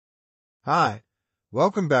Hi,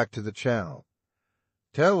 welcome back to the channel.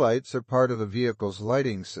 Taillights are part of a vehicle's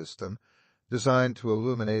lighting system designed to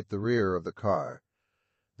illuminate the rear of the car.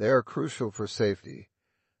 They are crucial for safety,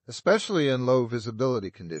 especially in low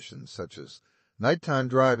visibility conditions such as nighttime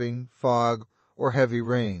driving, fog, or heavy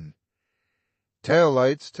rain.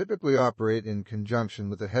 Taillights typically operate in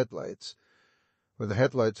conjunction with the headlights. When the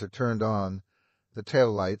headlights are turned on, the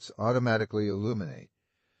taillights automatically illuminate.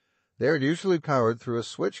 They are usually powered through a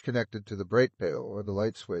switch connected to the brake pedal or the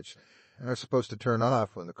light switch and are supposed to turn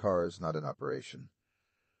off when the car is not in operation.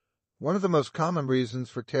 One of the most common reasons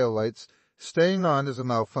for taillights staying on is a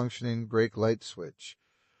malfunctioning brake light switch.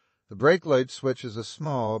 The brake light switch is a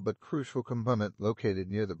small but crucial component located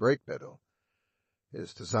near the brake pedal. It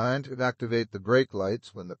is designed to activate the brake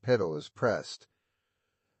lights when the pedal is pressed.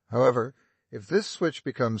 However, if this switch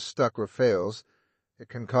becomes stuck or fails, it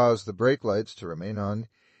can cause the brake lights to remain on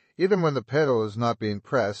even when the pedal is not being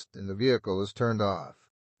pressed and the vehicle is turned off.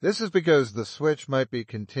 This is because the switch might be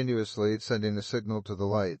continuously sending a signal to the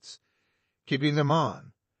lights, keeping them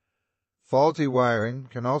on. Faulty wiring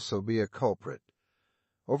can also be a culprit.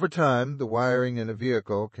 Over time, the wiring in a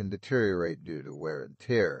vehicle can deteriorate due to wear and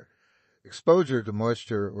tear, exposure to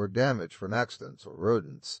moisture, or damage from accidents or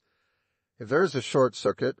rodents. If there is a short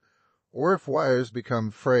circuit, or if wires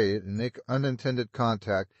become frayed and make unintended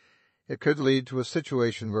contact, it could lead to a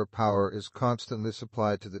situation where power is constantly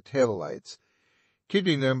supplied to the taillights,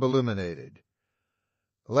 keeping them illuminated.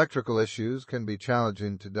 Electrical issues can be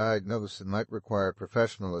challenging to diagnose and might require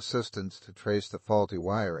professional assistance to trace the faulty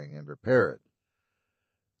wiring and repair it.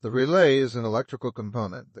 The relay is an electrical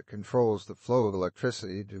component that controls the flow of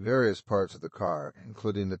electricity to various parts of the car,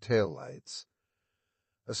 including the taillights.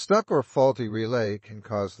 A stuck or faulty relay can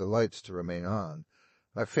cause the lights to remain on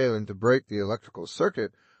by failing to break the electrical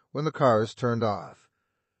circuit when the car is turned off.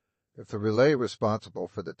 If the relay responsible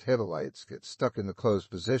for the taillights gets stuck in the closed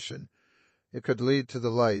position, it could lead to the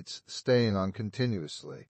lights staying on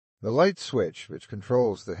continuously. The light switch, which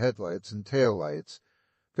controls the headlights and taillights,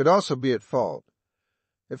 could also be at fault.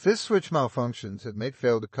 If this switch malfunctions, it may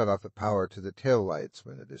fail to cut off the power to the taillights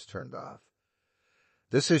when it is turned off.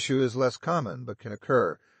 This issue is less common but can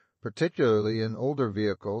occur, particularly in older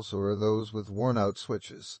vehicles or those with worn-out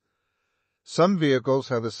switches. Some vehicles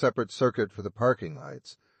have a separate circuit for the parking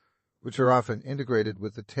lights, which are often integrated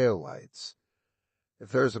with the tail lights.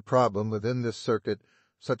 If there is a problem within this circuit,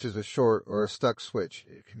 such as a short or a stuck switch,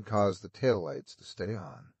 it can cause the tail lights to stay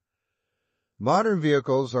on. Modern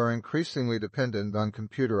vehicles are increasingly dependent on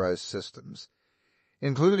computerized systems,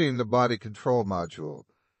 including the body control module,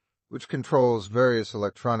 which controls various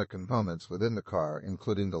electronic components within the car,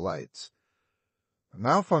 including the lights. A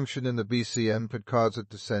malfunction in the BCM could cause it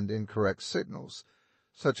to send incorrect signals,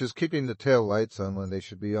 such as keeping the tail lights on when they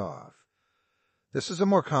should be off. This is a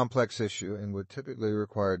more complex issue and would typically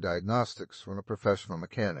require diagnostics from a professional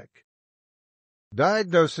mechanic.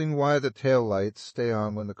 Diagnosing why the tail lights stay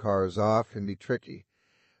on when the car is off can be tricky,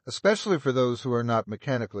 especially for those who are not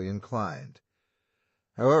mechanically inclined.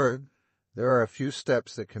 However, there are a few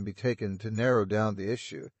steps that can be taken to narrow down the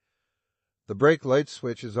issue. The brake light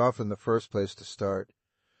switch is often the first place to start.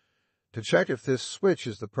 To check if this switch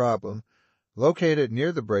is the problem, locate it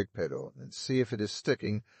near the brake pedal and see if it is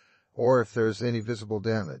sticking or if there is any visible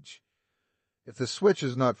damage. If the switch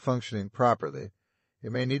is not functioning properly,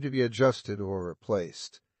 it may need to be adjusted or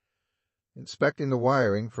replaced. Inspecting the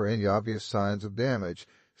wiring for any obvious signs of damage,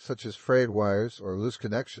 such as frayed wires or loose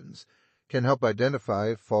connections, can help identify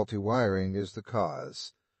if faulty wiring is the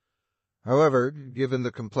cause. However, given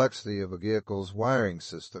the complexity of a vehicle's wiring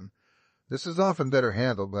system, this is often better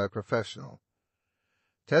handled by a professional.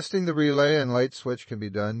 Testing the relay and light switch can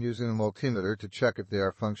be done using a multimeter to check if they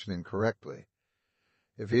are functioning correctly.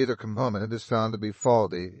 If either component is found to be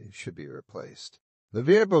faulty, it should be replaced. The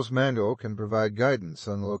vehicle's manual can provide guidance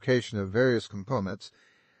on the location of various components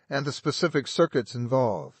and the specific circuits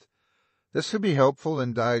involved. This could be helpful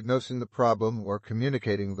in diagnosing the problem or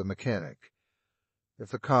communicating with the mechanic. If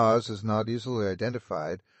the cause is not easily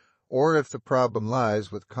identified, or if the problem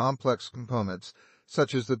lies with complex components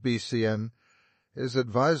such as the BCM, it is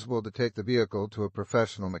advisable to take the vehicle to a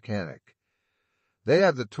professional mechanic. They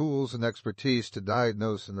have the tools and expertise to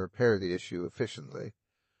diagnose and repair the issue efficiently.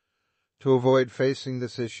 To avoid facing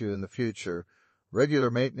this issue in the future, regular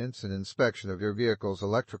maintenance and inspection of your vehicle's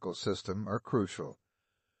electrical system are crucial.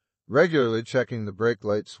 Regularly checking the brake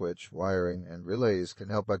light switch, wiring, and relays can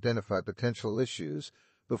help identify potential issues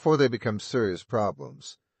before they become serious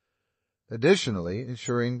problems. Additionally,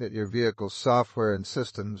 ensuring that your vehicle's software and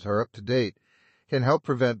systems are up to date can help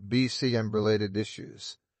prevent BCM-related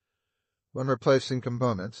issues. When replacing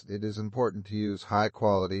components, it is important to use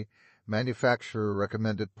high-quality,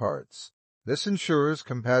 manufacturer-recommended parts. This ensures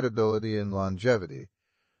compatibility and longevity,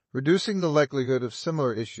 reducing the likelihood of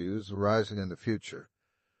similar issues arising in the future.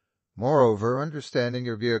 Moreover, understanding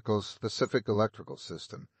your vehicle's specific electrical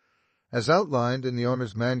system, as outlined in the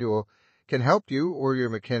owner's manual, can help you or your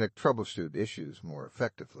mechanic troubleshoot issues more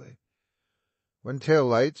effectively. When tail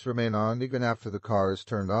lights remain on even after the car is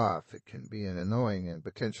turned off, it can be an annoying and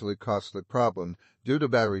potentially costly problem due to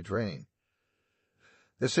battery drain.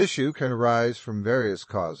 This issue can arise from various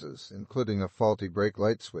causes, including a faulty brake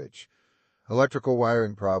light switch, electrical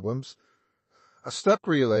wiring problems, a stuck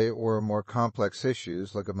relay, or more complex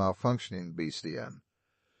issues like a malfunctioning BCM.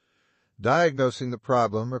 Diagnosing the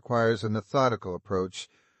problem requires a methodical approach,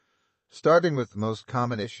 starting with the most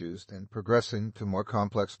common issues and progressing to more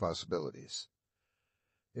complex possibilities.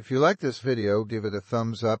 If you like this video, give it a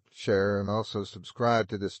thumbs up, share, and also subscribe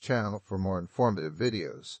to this channel for more informative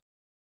videos.